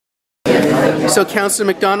So, Councillor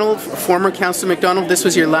MacDonald, former Councillor MacDonald, this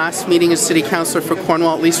was your last meeting as City Councillor for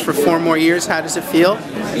Cornwall, at least for 4 more years. How does it feel?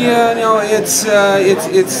 Yeah, no, it's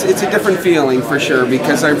a different feeling for sure,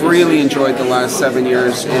 because I've really enjoyed the last 7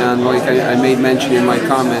 years, and like I made mention in my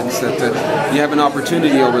comments that you have an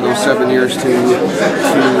opportunity over those 7 years to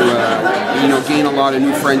gain a lot of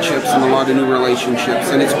new friendships and a lot of new relationships,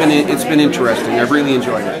 and it's been interesting. I've really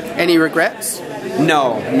enjoyed it. Any regrets?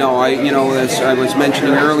 No. As I was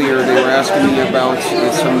mentioning earlier, they were asking me about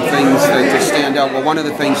some things that stand out. Well, one of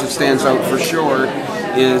the things that stands out for sure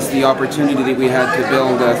is the opportunity that we had to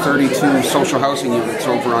build 32 social housing units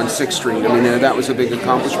over on 6th Street. I mean, that was a big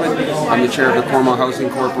accomplishment. I'm the chair of the Cornwall Housing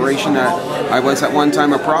Corporation. I was at one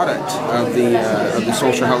time a product of the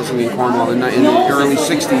social housing in Cornwall. In the early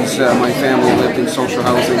 60s, my family lived in social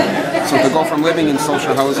housing. So to go from living in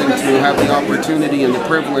social housing to have the opportunity and the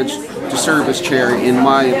privilege to serve as chair, in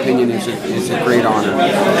my opinion, is a great honor.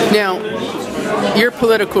 Now, your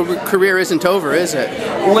political career isn't over, is it?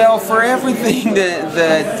 Well, for everything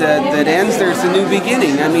that ends, there's a new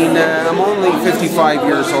beginning. I mean, I'm only 55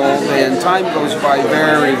 years old, and time goes by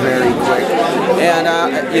very, very quick. And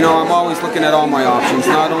I'm always looking at all my options,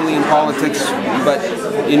 not only in politics, but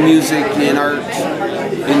in music, in art,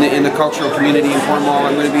 in the cultural community in Cornwall.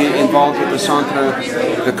 I'm going to be involved with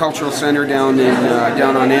the cultural center down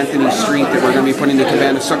on Anthony Street that we're going to be putting the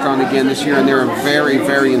Cabana Sook on again this year, and they're a very,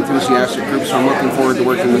 very enthusiastic group, so I'm looking forward to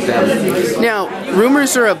working with them. Now,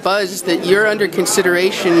 rumors are abuzz that you're under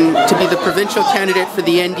consideration to be the provincial candidate for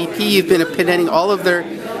the NDP. You've been attending all of their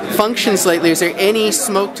functions lately. Is there any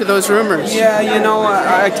smoke to those rumors? Yeah,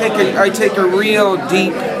 I take a real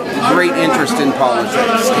deep, great interest in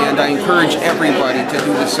politics, and I encourage everybody to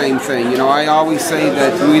do the same thing. I always say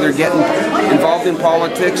that you either get involved in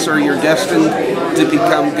politics or you're destined to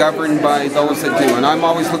become governed by those that do. And I'm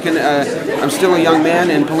always looking I'm still a young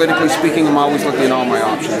man, and politically speaking, I'm always looking at all my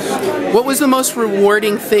options. What was the most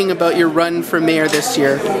rewarding thing about your run for mayor this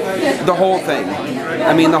year? The whole thing.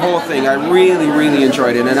 I mean, the whole thing. I really, really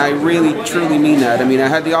enjoyed it, and I really, truly mean that. I mean, I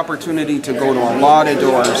had the opportunity to go to a lot of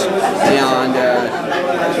doors, and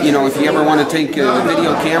if you ever want to take a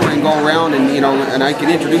video camera and go around, and I can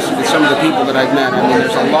introduce you to some of the people that I've met. I mean,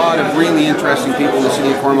 there's a lot of really interesting people in the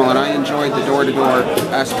city of Cornwall, and I enjoyed the door-to-door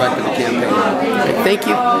aspect of the campaign. Thank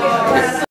you.